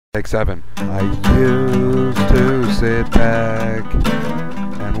Take 7. I used to sit back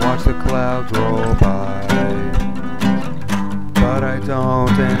and watch the clouds roll by, but I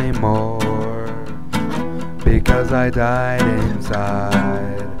don't anymore because I died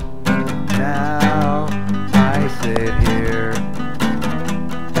inside. Now I sit here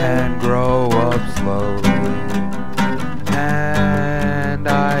and grow up slowly, and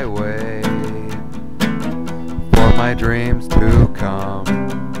I wait for my dreams to come.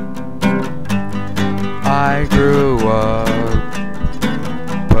 I grew up,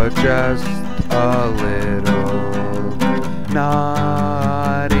 but just a little,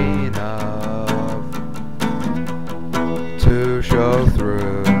 not enough to show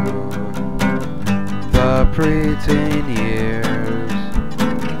through. The preteen years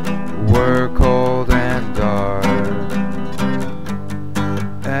were cold and dark,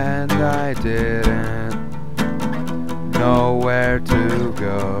 and I didn't know where to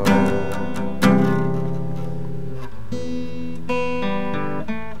go.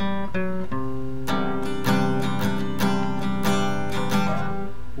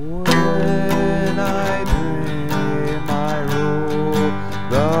 When I dream, I rule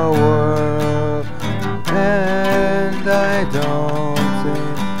the world, and I don't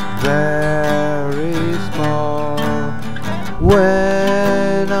seem very small.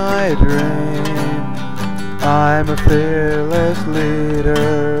 When I dream, I'm a fearless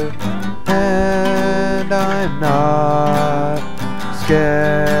leader, and I'm not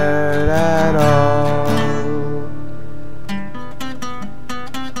scared at all.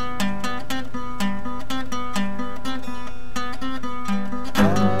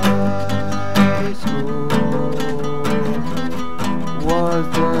 High school was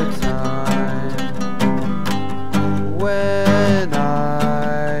the time when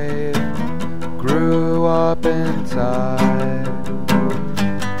I grew up inside.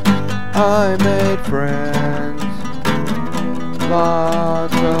 I made friends,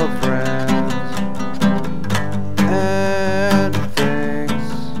 lots of friends, and things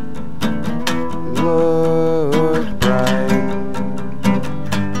looked bright.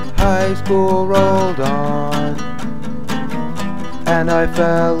 High school rolled on, and I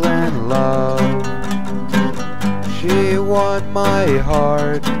fell in love. She won my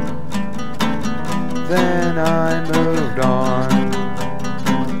heart, then I moved on.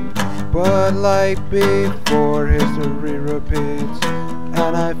 But like before, history repeats,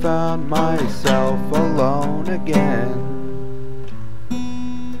 and I found myself alone again.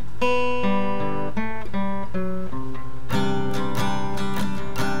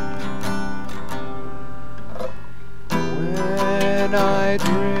 When I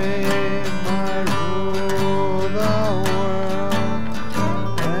dream, I rule the world,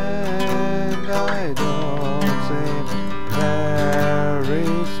 and I don't seem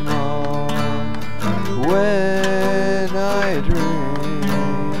very small. When I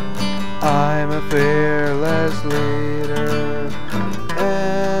dream, I'm a fearless leader,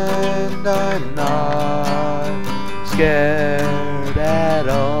 and I'm not scared at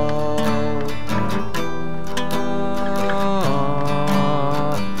all.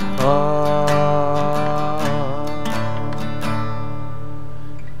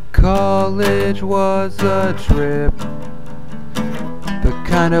 College was a trip, the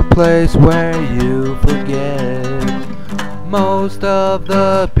kind of place where you forget most of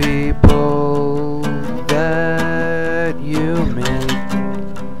the people that you meet.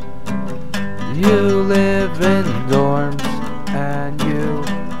 You live in dorms and you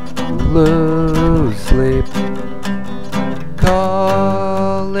lose sleep.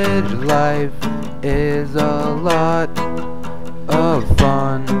 College life is a lot of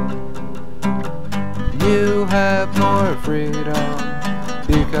fun. You have more freedom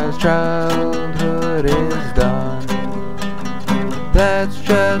because childhood is done. That's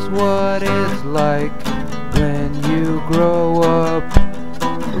just what it's like when you grow up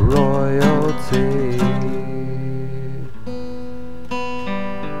royal.